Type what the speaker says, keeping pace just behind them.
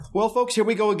Well, folks, here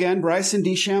we go again. Bryson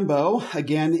DeChambeau,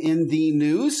 again in the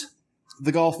news,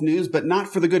 the golf news, but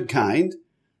not for the good kind.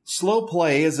 Slow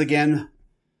play has again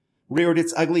reared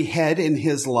its ugly head in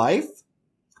his life.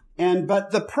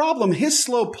 But the problem, his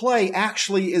slow play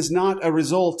actually is not a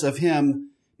result of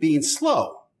him being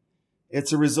slow.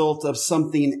 It's a result of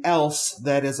something else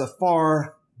that is a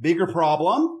far bigger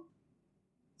problem.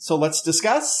 So let's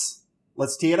discuss.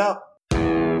 Let's tee it up.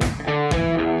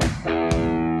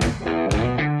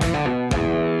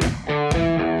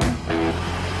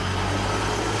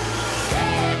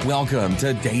 Welcome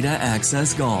to Data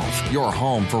Access Golf, your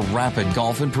home for rapid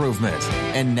golf improvement.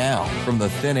 And now, from the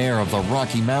thin air of the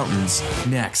Rocky Mountains,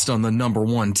 next on the number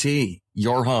one tee,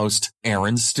 your host,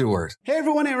 Aaron Stewart. Hey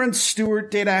everyone, Aaron Stewart,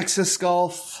 Data Access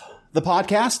Golf, the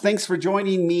podcast. Thanks for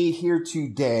joining me here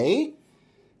today.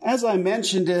 As I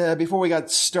mentioned before we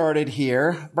got started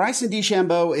here, Bryson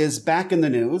DeChambeau is back in the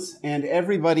news, and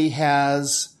everybody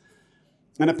has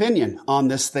an opinion on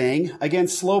this thing. Again,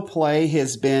 slow play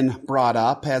has been brought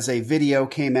up as a video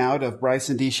came out of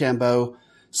Bryson DeChambeau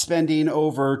spending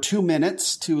over 2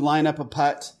 minutes to line up a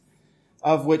putt,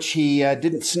 of which he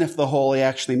didn't sniff the hole, he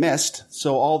actually missed.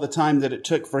 So all the time that it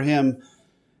took for him,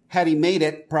 had he made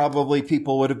it, probably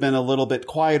people would have been a little bit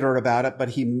quieter about it, but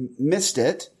he missed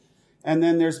it. And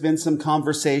then there's been some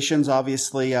conversations.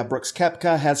 Obviously, Brooks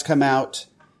Koepka has come out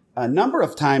a number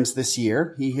of times this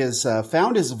year. He has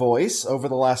found his voice over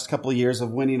the last couple of years of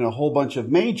winning a whole bunch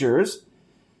of majors.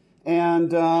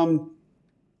 And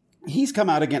he's come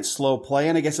out against slow play.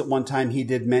 And I guess at one time he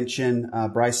did mention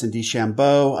Bryson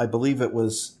DeChambeau.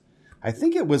 I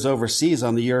think it was overseas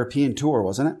on the European tour,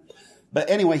 wasn't it? But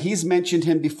anyway, he's mentioned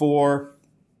him before.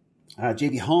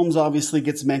 JB Holmes obviously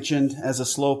gets mentioned as a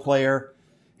slow player.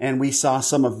 And we saw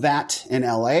some of that in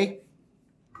LA.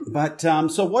 But,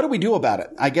 so what do we do about it?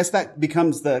 I guess that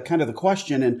becomes the kind of the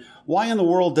question. And why in the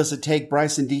world does it take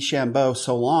Bryson DeChambeau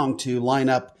so long to line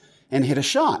up and hit a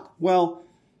shot? Well,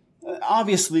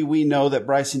 obviously we know that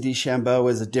Bryson DeChambeau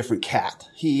is a different cat.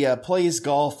 He plays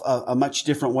golf a much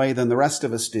different way than the rest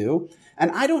of us do. And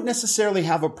I don't necessarily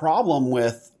have a problem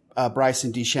with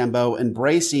Bryson DeChambeau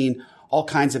embracing all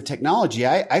kinds of technology.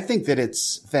 I think that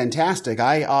it's fantastic.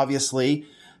 I obviously,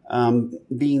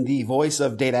 being the voice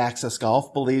of Data Access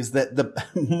Golf, believes that the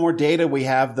more data we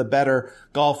have, the better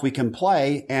golf we can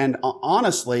play. And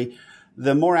honestly,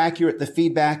 the more accurate the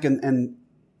feedback and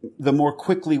the more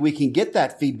quickly we can get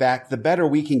that feedback, the better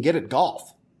we can get at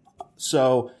golf.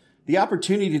 So the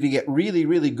opportunity to get really,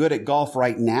 really good at golf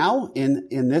right now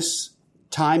in this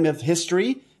time of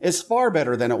history is far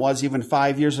better than it was even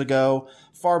 5 years ago,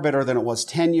 far better than it was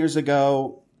 10 years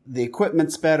ago. The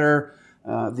equipment's better.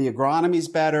 The agronomy's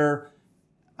better.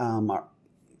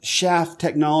 Shaft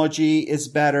technology is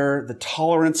better. The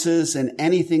tolerances and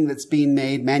anything that's being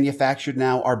manufactured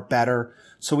now are better.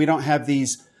 So we don't have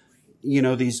these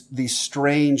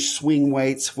strange swing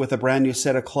weights with a brand new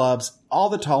set of clubs. All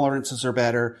the tolerances are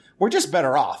better. We're just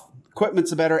better off.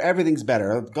 Equipment's better. Everything's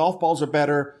better. Golf balls are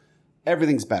better.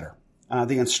 Everything's better.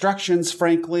 The instructions,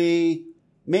 frankly,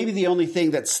 maybe the only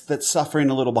thing that's suffering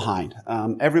a little behind.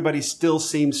 Everybody still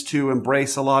seems to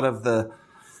embrace a lot of the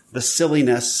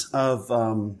silliness of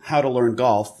how to learn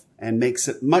golf and makes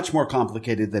it much more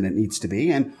complicated than it needs to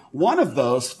be. And one of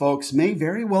those folks may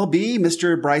very well be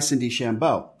Mr. Bryson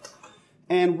DeChambeau.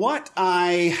 And what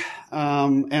I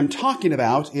am talking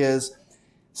about is,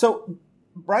 so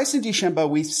Bryson DeChambeau,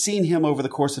 we've seen him over the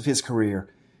course of his career.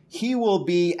 He will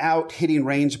be out hitting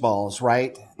range balls,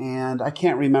 right? And I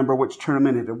can't remember which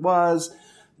tournament it was,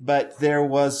 but there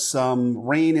was some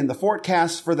rain in the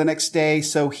forecast for the next day.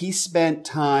 So he spent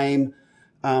time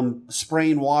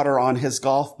spraying water on his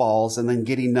golf balls and then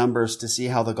getting numbers to see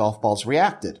how the golf balls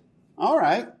reacted. All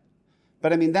right.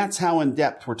 But I mean, that's how in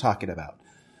depth we're talking about.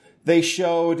 They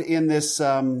showed in this,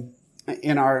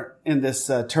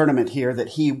 tournament here that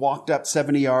he walked up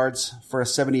 70 yards for a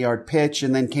 70-yard pitch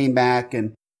and then came back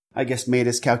and I guess made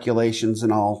his calculations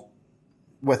and all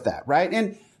with that, right?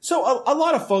 And so a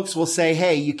lot of folks will say,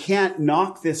 hey, you can't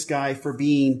knock this guy for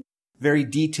being very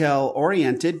detail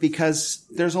oriented because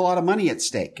there's a lot of money at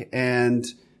stake. And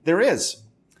there is.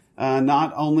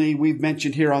 Not only we've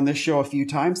mentioned here on this show a few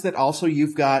times that also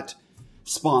you've got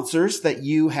sponsors that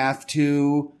you have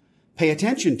to pay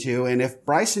attention to. And if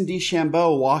Bryson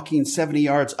DeChambeau walking 70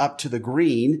 yards up to the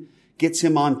green gets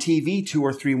him on TV 2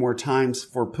 or 3 more times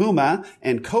for Puma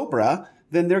and Cobra,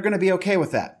 then they're going to be okay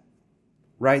with that,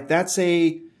 right? There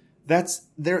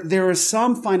is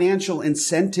some financial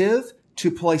incentive to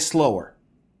play slower,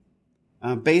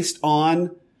 based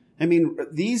on, I mean,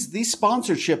 these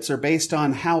sponsorships are based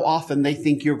on how often they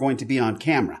think you're going to be on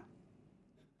camera.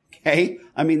 Okay?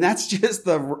 I mean, that's just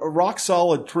the rock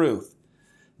solid truth.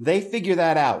 They figure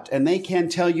that out, and they can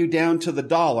tell you down to the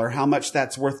dollar how much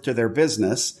that's worth to their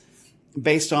business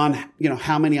based on,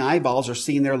 how many eyeballs are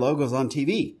seeing their logos on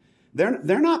TV.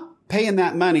 They're not paying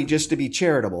that money just to be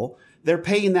charitable. They're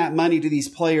paying that money to these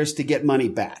players to get money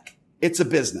back. It's a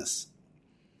business.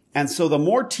 And so the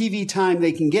more TV time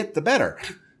they can get, the better.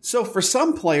 So for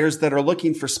some players that are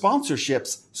looking for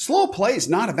sponsorships, slow play is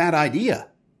not a bad idea.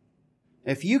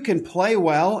 If you can play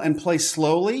well and play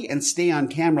slowly and stay on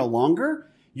camera longer,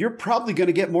 you're probably going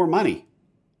to get more money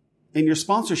in your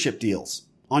sponsorship deals,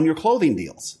 on your clothing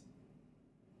deals.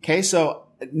 Okay, so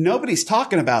nobody's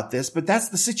talking about this, but that's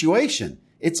the situation.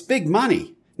 It's big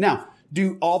money. Now,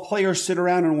 do all players sit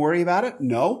around and worry about it?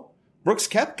 No. Brooks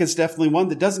Koepka's definitely one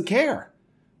that doesn't care,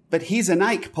 but he's a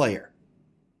Nike player,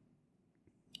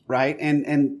 right?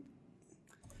 And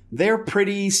they're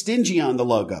pretty stingy on the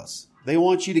logos. They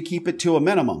want you to keep it to a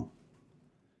minimum.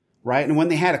 Right? And when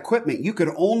they had equipment, you could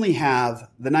only have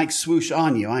the Nike swoosh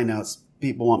on you. I know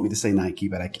people want me to say Nike,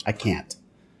 but I can't.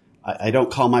 I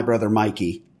don't call my brother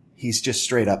Mikey. He's just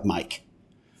straight up Mike.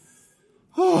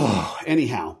 Oh,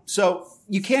 anyhow. So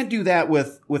you can't do that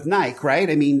with Nike,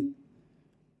 right? I mean,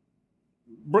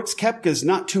 Brooks Koepka's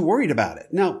not too worried about it.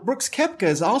 Now, Brooks Koepka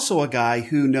is also a guy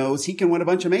who knows he can win a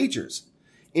bunch of majors.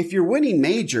 If you're winning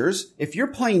majors, if you're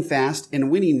playing fast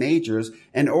and winning majors,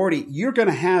 and already you're going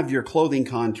to have your clothing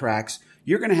contracts,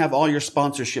 you're going to have all your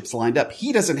sponsorships lined up.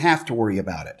 He doesn't have to worry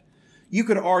about it. You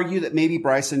could argue that maybe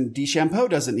Bryson DeChambeau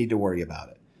doesn't need to worry about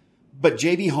it. But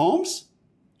JB Holmes,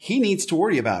 he needs to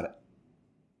worry about it.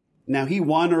 Now, he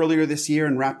won earlier this year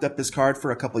and wrapped up his card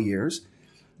for a couple years.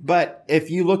 But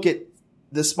if you look at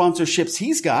the sponsorships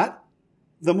he's got,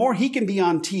 the more he can be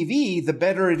on TV, the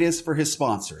better it is for his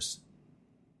sponsors.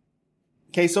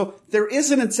 Okay, so there is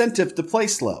an incentive to play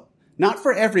slow. Not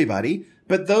for everybody,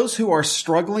 but those who are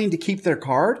struggling to keep their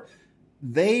card,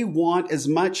 they want as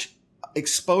much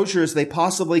exposure as they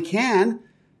possibly can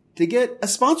to get a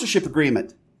sponsorship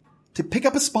agreement, to pick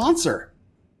up a sponsor.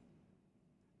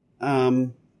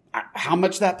 How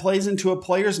much that plays into a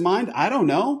player's mind, I don't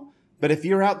know. But if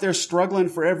you're out there struggling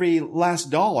for every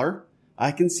last dollar,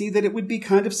 I can see that it would be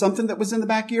kind of something that was in the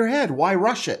back of your head. Why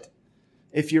rush it?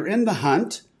 If you're in the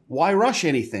hunt, why rush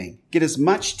anything? Get as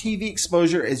much TV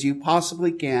exposure as you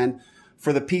possibly can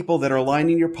for the people that are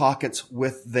lining your pockets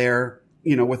with their,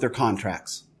 with their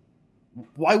contracts.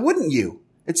 Why wouldn't you?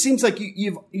 It seems like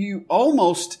you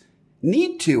almost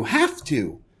have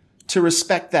to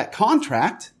respect that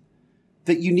contract,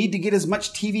 that you need to get as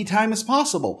much TV time as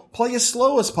possible. Play as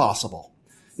slow as possible.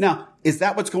 Now, is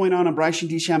that what's going on Bryson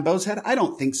DeChambeau's head? I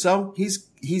don't think so.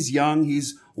 He's young.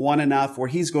 He's won enough where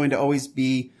he's going to always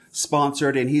be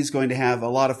sponsored, and he's going to have a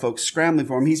lot of folks scrambling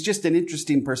for him. He's just an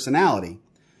interesting personality.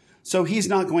 So he's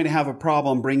not going to have a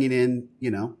problem bringing in,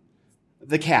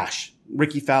 the cash.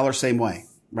 Ricky Fowler, same way,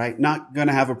 right? Not going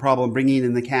to have a problem bringing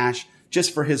in the cash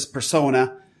just for his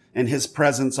persona and his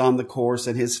presence on the course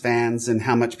and his fans and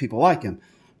how much people like him.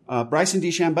 Bryson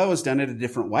DeChambeau has done it a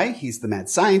different way. He's the mad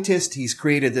scientist. He's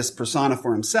created this persona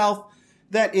for himself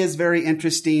that is very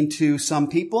interesting to some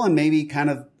people and maybe kind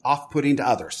of off-putting to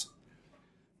others.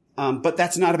 But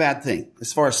that's not a bad thing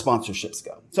as far as sponsorships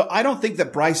go. So I don't think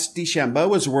that Bryson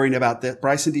DeChambeau is worrying about that.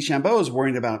 Bryson DeChambeau is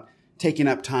worrying about taking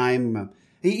up time.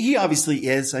 He obviously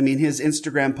is. I mean, his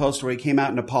Instagram post where he came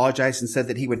out and apologized and said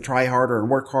that he would try harder and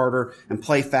work harder and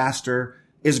play faster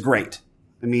is great.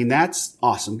 I mean, that's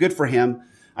awesome. Good for him.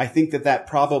 I think that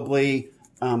probably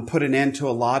put an end to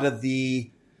a lot of the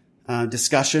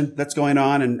discussion that's going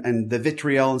on, and the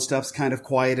vitriol and stuff's kind of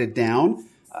quieted down.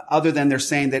 Other than they're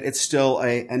saying that it's still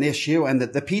an issue, and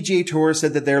that the PGA Tour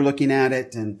said that they're looking at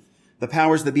it, and the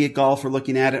powers that be at golf are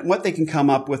looking at it, and what they can come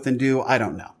up with and do, I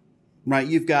don't know. Right?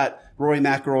 You've got Rory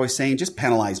McIlroy saying just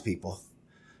penalize people.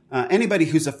 Anybody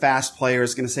who's a fast player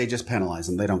is going to say just penalize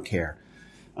them. They don't care.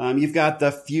 You've got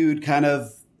the feud kind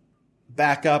of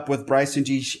back up with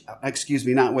Brandel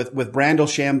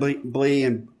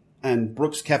Chambly and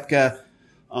Brooks Koepka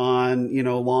on,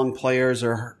 long players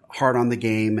or hard on the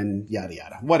game and yada,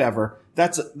 yada, whatever.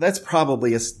 That's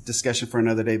probably a discussion for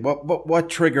another day. But what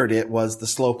triggered it was the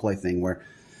slow play thing where,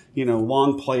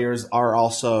 long players are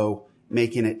also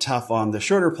making it tough on the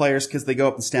shorter players because they go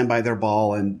up and stand by their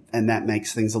ball, and that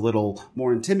makes things a little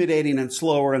more intimidating and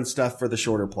slower and stuff for the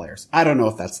shorter players. I don't know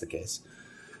if that's the case.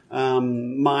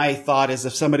 My thought is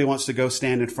if somebody wants to go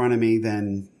stand in front of me,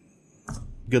 then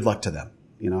good luck to them.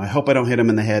 I hope I don't hit them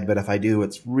in the head, but if I do,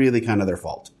 it's really kind of their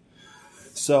fault.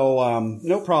 So,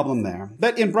 no problem there.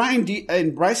 But in Bryson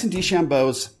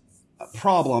DeChambeau's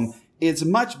problem, it's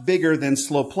much bigger than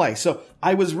slow play. So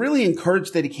I was really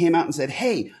encouraged that he came out and said,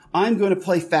 hey, I'm going to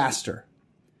play faster.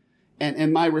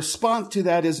 And my response to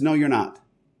that is, no, you're not.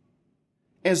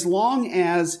 As long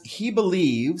as he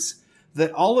believes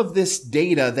that all of this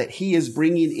data that he is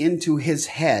bringing into his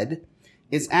head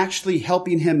is actually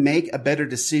helping him make a better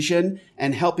decision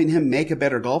and helping him make a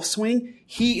better golf swing,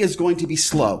 he is going to be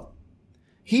slow.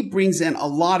 He brings in a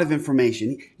lot of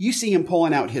information. You see him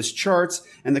pulling out his charts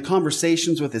and the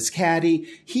conversations with his caddy.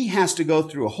 He has to go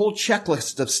through a whole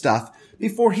checklist of stuff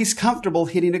before he's comfortable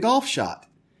hitting a golf shot.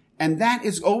 And that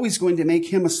is always going to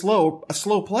make him a slow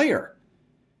player.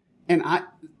 And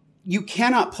you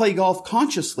cannot play golf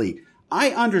consciously.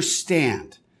 I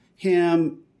understand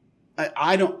him.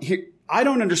 I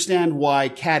don't understand why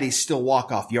caddies still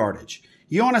walk off yardage.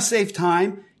 You want to save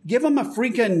time? Give them a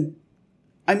freaking,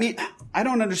 I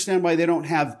don't understand why they don't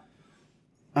have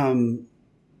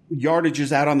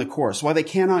yardages out on the course, why they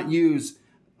cannot use,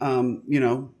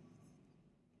 the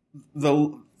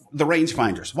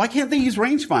rangefinders. Why can't they use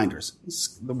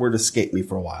rangefinders? The word escaped me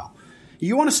for a while.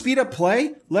 You want to speed up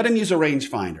play? Let them use a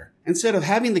rangefinder. Instead of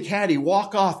having the caddy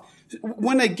walk off.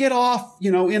 When they get off,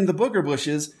 in the booger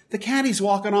bushes, the caddy's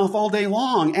walking off all day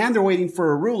long and they're waiting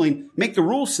for a ruling. Make the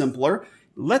rules simpler.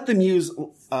 Let them use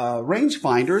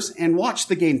rangefinders and watch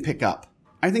the game pick up.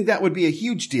 I think that would be a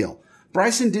huge deal.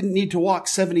 Bryson didn't need to walk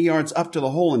 70 yards up to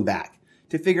the hole and back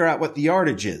to figure out what the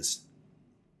yardage is.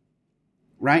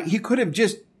 Right? He could have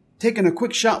just taken a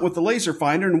quick shot with the laser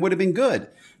finder and would have been good.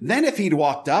 Then if he'd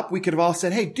walked up, we could have all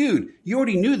said, hey, dude, you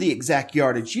already knew the exact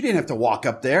yardage. You didn't have to walk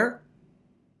up there.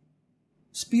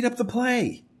 Speed up the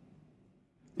play.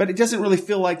 But it doesn't really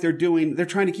feel like they're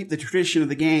trying to keep the tradition of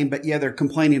the game, but yeah, they're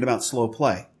complaining about slow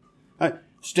play.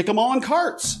 Stick them all in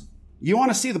carts. You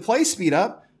want to see the play speed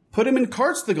up? Put them in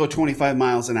carts that go 25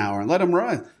 miles an hour and let them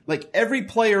run. Like every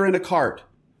player in a cart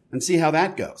and see how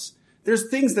that goes. There's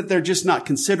things that they're just not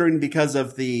considering because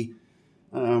of the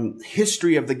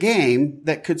history of the game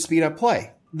that could speed up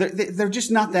play. They're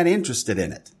just not that interested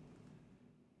in it.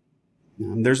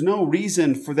 There's no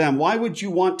reason for them. Why would you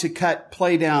want to cut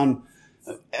play down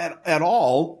at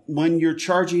all when you're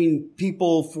charging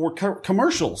people for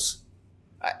commercials?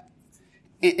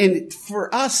 And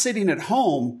for us sitting at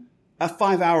home, a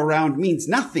 5-hour round means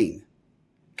nothing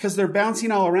because they're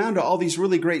bouncing all around to all these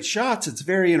really great shots. It's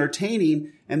very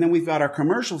entertaining. And then we've got our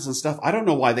commercials and stuff. I don't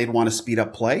know why they'd want to speed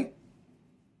up play.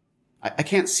 I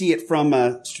can't see it from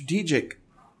a strategic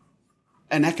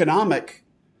and economic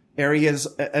areas,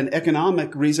 an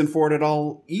economic reason for it at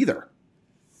all either.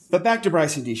 But back to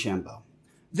Bryson DeChambeau.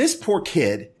 This poor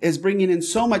kid is bringing in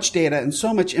so much data and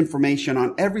so much information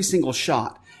on every single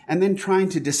shot and then trying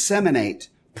to disseminate,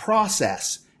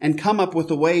 process, and come up with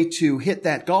a way to hit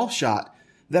that golf shot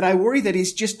that I worry that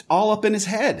he's just all up in his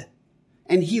head.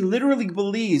 And he literally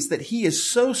believes that he is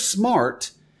so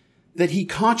smart that he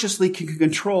consciously can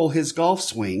control his golf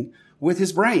swing with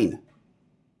his brain.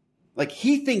 Like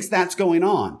he thinks that's going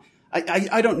on.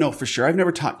 I don't know for sure. I've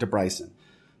never talked to Bryson.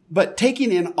 But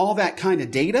taking in all that kind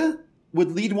of data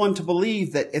would lead one to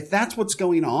believe that if that's what's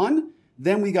going on,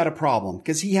 then we got a problem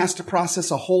because he has to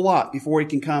process a whole lot before he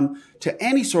can come to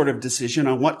any sort of decision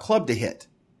on what club to hit.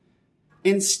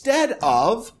 Instead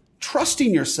of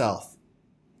trusting yourself.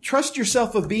 Trust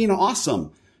yourself of being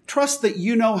awesome. Trust that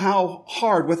you know how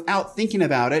hard, without thinking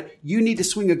about it, you need to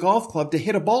swing a golf club to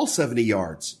hit a ball 70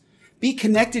 yards. Be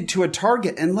connected to a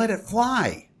target and let it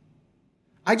fly.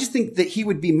 I just think that he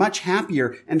would be much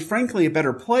happier and frankly a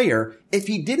better player if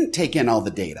he didn't take in all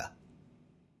the data.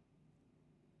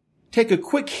 Take a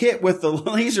quick hit with the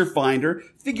laser finder,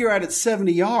 figure out it's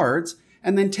 70 yards,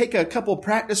 and then take a couple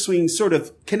practice swings sort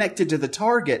of connected to the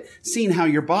target, seeing how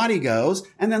your body goes,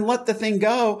 and then let the thing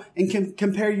go and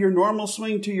compare your normal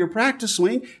swing to your practice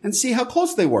swing and see how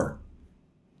close they were.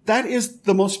 That is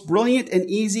the most brilliant and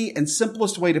easy and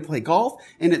simplest way to play golf,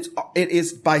 and it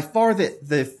is by far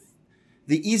the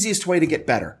easiest way to get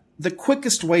better. The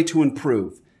quickest way to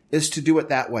improve is to do it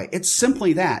that way. It's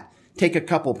simply that. Take a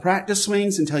couple practice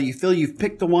swings until you feel you've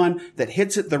picked the one that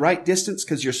hits it the right distance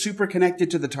because you're super connected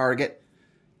to the target.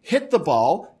 Hit the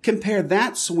ball, compare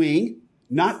that swing,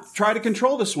 not try to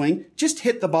control the swing, just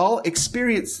hit the ball,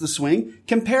 experience the swing,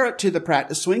 compare it to the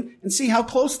practice swing, and see how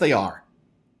close they are.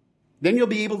 Then you'll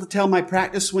be able to tell my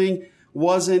practice swing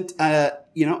wasn't, I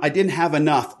didn't have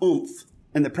enough oomph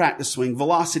in the practice swing,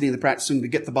 velocity in the practice swing to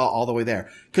get the ball all the way there.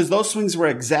 Because those swings were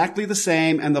exactly the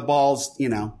same and the ball's,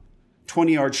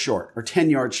 20 yards short or 10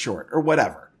 yards short or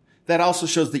whatever. That also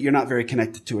shows that you're not very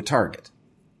connected to a target,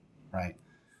 right?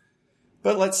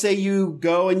 But let's say you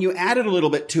go and you added a little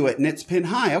bit to it and it's pin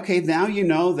high. Okay, now you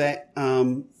know that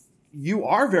you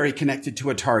are very connected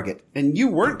to a target and you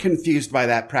weren't confused by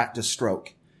that practice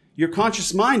stroke. Your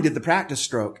conscious mind did the practice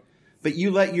stroke, but you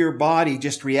let your body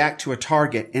just react to a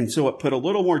target. And so it put a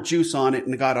little more juice on it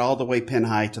and got all the way pin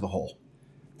high to the hole.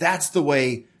 That's the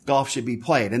way golf should be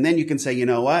played. And then you can say, you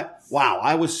know what? Wow,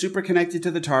 I was super connected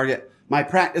to the target. My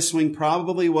practice swing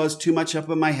probably was too much up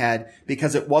in my head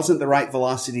because it wasn't the right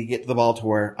velocity to get the ball to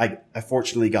where I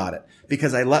fortunately got it.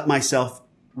 Because I let myself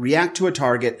react to a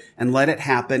target and let it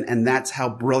happen. And that's how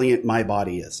brilliant my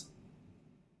body is.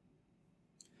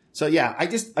 So yeah,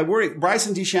 I worry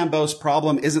Bryson DeChambeau's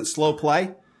problem isn't slow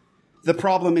play. The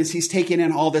problem is he's taking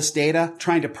in all this data,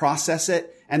 trying to process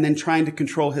it, and then trying to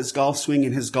control his golf swing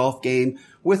and his golf game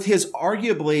with his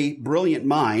arguably brilliant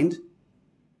mind,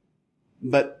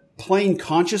 but playing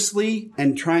consciously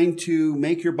and trying to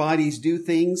make your body do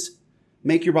things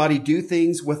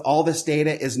with all this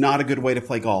data is not a good way to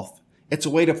play golf. It's a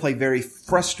way to play very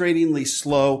frustratingly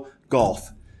slow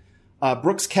golf.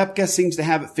 Brooks Koepka seems to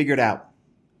have it figured out.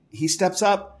 He steps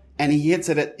up and he hits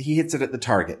it at the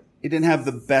target. He didn't have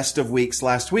the best of weeks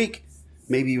last week.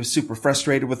 Maybe he was super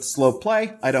frustrated with slow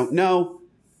play. I don't know.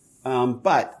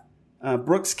 But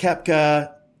Brooks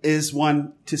Koepka is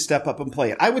one to step up and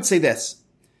play it. I would say this.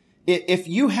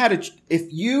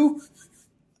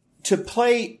 To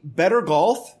play better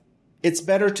golf, it's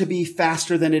better to be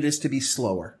faster than it is to be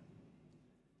slower.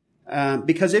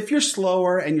 Because if you're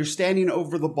slower and you're standing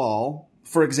over the ball,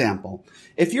 for example,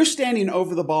 if you're standing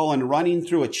over the ball and running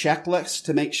through a checklist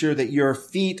to make sure that your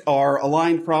feet are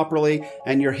aligned properly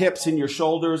and your hips and your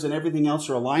shoulders and everything else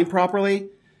are aligned properly,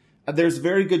 there's a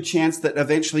very good chance that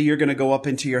eventually you're going to go up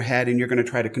into your head and you're going to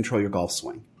try to control your golf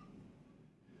swing.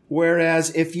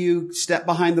 Whereas if you step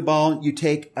behind the ball, you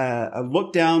take a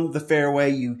look down the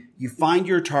fairway, you find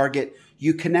your target,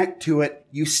 you connect to it,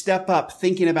 you step up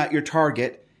thinking about your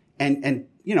target and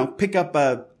pick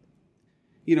up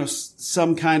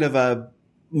some kind of a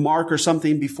mark or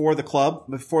something before the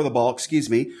ball,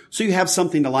 so you have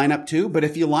something to line up to. But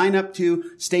if you line up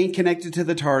to staying connected to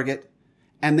the target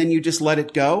and then you just let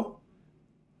it go,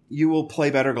 you will play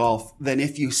better golf than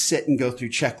if you sit and go through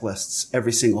checklists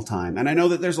every single time. And I know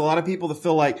that there's a lot of people that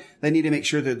feel like they need to make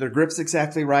sure that their grip's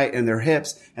exactly right and their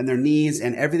hips and their knees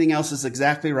and everything else is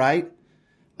exactly right.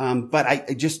 But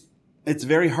it's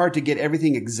very hard to get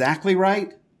everything exactly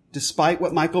right, despite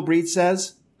what Michael Breed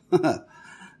says.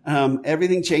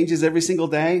 Everything changes every single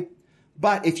day.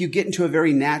 But if you get into a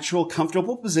very natural,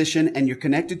 comfortable position and you're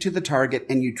connected to the target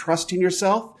and you trust in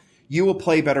yourself, you will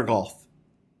play better golf.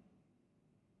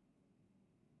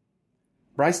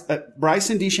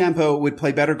 Bryson DeChambeau would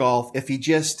play better golf if he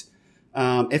just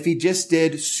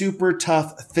did super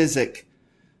tough physics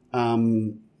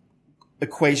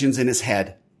equations in his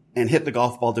head and hit the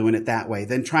golf ball doing it that way,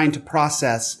 than trying to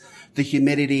process the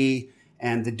humidity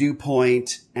and the dew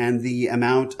point and the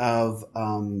amount of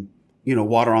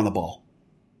water on the ball.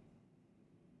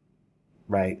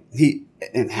 Right?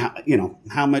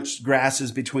 How much grass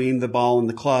is between the ball and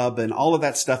the club and all of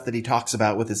that stuff that he talks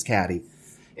about with his caddy.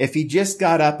 If he just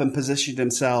got up and positioned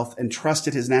himself and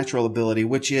trusted his natural ability,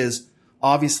 which is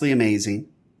obviously amazing.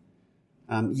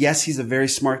 Yes, he's a very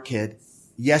smart kid.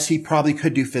 Yes, he probably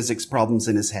could do physics problems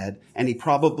in his head, and he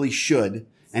probably should,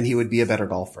 and he would be a better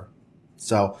golfer.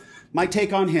 So my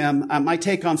take on him, my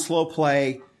take on slow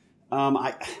play,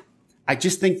 I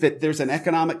just think that there's an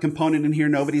economic component in here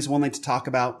nobody's willing to talk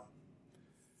about.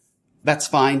 That's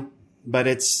fine, but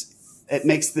it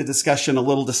makes the discussion a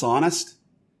little dishonest.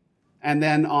 And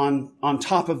then on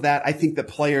top of that, I think that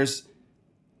players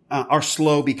are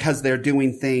slow because they're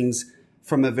doing things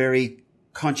from a very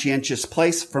conscientious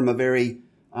place, from a very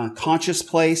conscious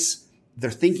place. They're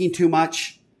thinking too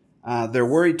much. They're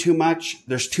worried too much.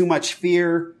 There's too much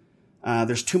fear.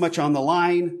 There's too much on the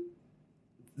line.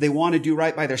 They want to do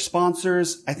right by their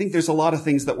sponsors. I think there's a lot of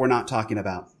things that we're not talking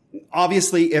about.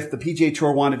 Obviously, if the PGA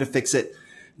Tour wanted to fix it,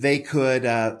 they could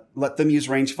let them use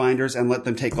rangefinders and let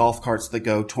them take golf carts that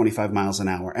go 25 miles an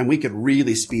hour. And we could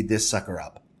really speed this sucker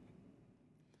up.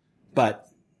 But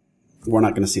we're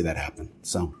not going to see that happen.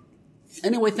 So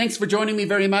anyway, thanks for joining me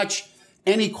very much.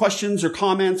 Any questions or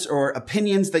comments or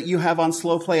opinions that you have on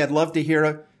slow play, I'd love to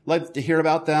hear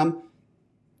about them.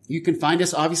 You can find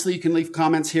us. Obviously, you can leave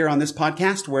comments here on this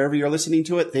podcast, wherever you're listening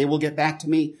to it. They will get back to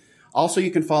me. Also, you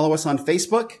can follow us on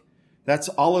Facebook. That's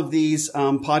all of these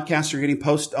podcasts are getting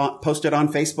posted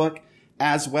on Facebook,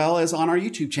 as well as on our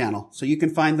YouTube channel. So you can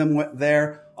find them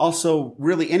there. Also,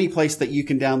 really any place that you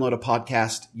can download a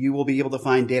podcast, you will be able to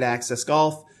find Data Access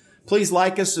Golf. Please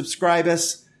like us, subscribe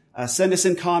us, send us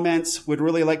in comments. Would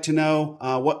really like to know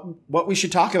what we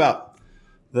should talk about.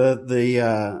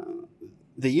 The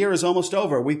year is almost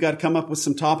over. We've got to come up with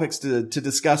some topics to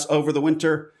discuss over the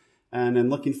winter. and I'm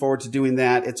looking forward to doing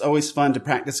that. It's always fun to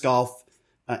practice golf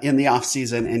in the off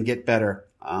season and get better.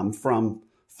 From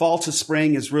fall to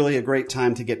spring is really a great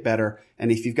time to get better.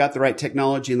 And if you've got the right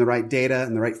technology and the right data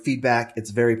and the right feedback,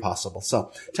 it's very possible.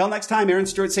 So till next time, Aaron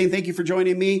Stewart saying thank you for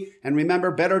joining me. And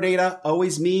remember, better data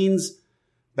always means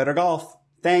better golf.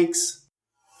 Thanks.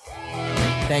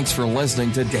 Thanks for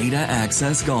listening to Data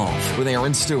Access Golf with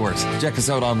Aaron Stewart. Check us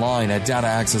out online at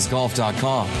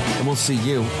dataaccessgolf.com, and we'll see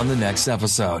you on the next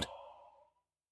episode.